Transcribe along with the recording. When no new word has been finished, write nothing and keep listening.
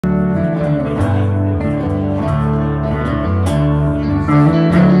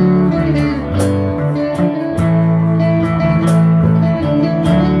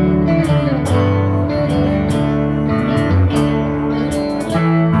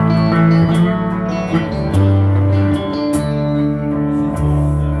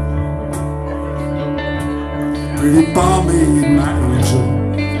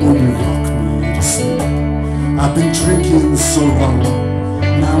drinking so long.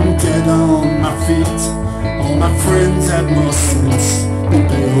 Now I'm dead on my feet. All my friends had more sense. They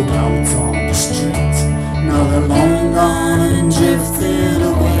bailed out on the street. Now they're long gone and drifted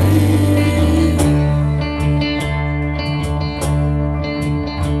away.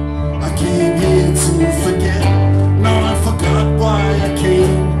 I came here to forget. No, I forgot why I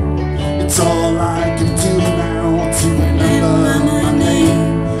came. It's all I can do now to remember my name.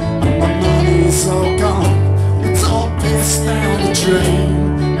 And my money's all gone. It's all pissed down the drain.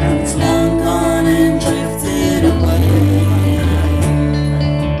 And it's long gone and drifted away.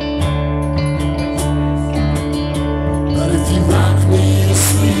 But if you rock me to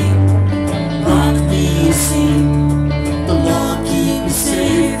sleep, rock me to sleep, the Lord keep me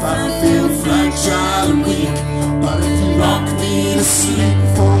safe. I feel fragile and weak. But if you rock me to sleep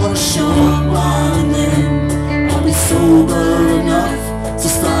for a short while, and then I'll be sober enough to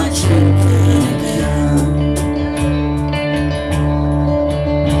start drinking again.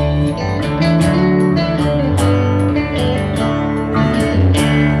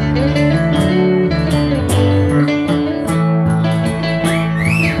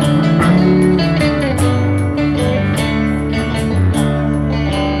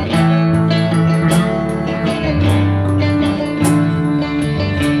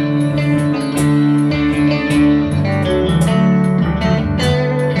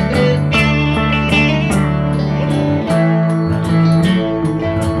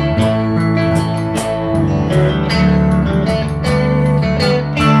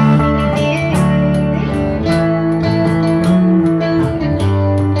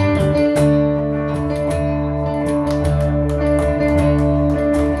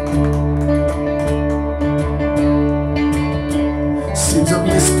 Seems I've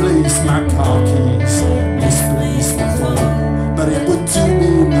misplaced my car keys, misplaced my phone. But it would do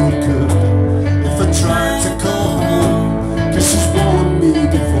me no good if I tried to call home, 'cause she's warned me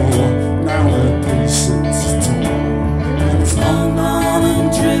before. Now her patience is torn, and it's long gone and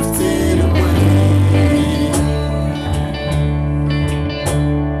drifted away.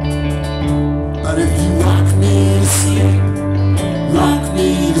 But if you rock me to sleep, rock me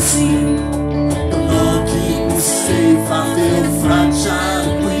to sleep, the Lord keep me safe. I feel fragile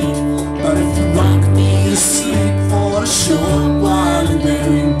and weak. But if you rock me to sleep for a short while, and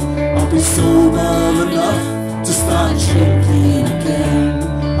then I'll be sober enough to start drinking again.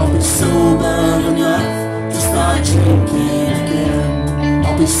 I'll be sober enough to start drinking again.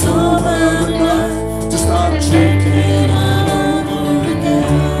 I'll be sober